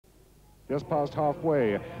just past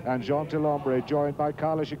halfway, and Jean Tilombre joined by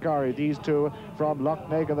Carla Shikari. These two from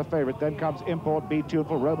Lochnager, the favourite. Then comes Import, Be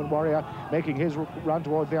Tuneful, Roman Warrior making his run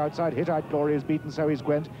towards the outside. Hittite Glory is beaten, so is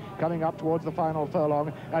Gwent, coming up towards the final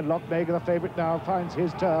furlong, and Lochnager, the favourite, now finds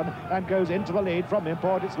his turn and goes into the lead from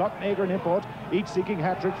Import. It's Lochnager and Import, each seeking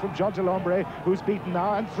hat-tricks from Jean Tilombre, who's beaten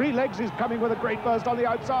now, and Three Legs is coming with a great burst on the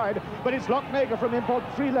outside, but it's Lochnager from Import,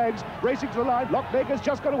 Three Legs racing to the line. Lochnager's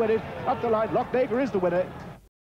just going to win it up the line. Lochnager is the winner.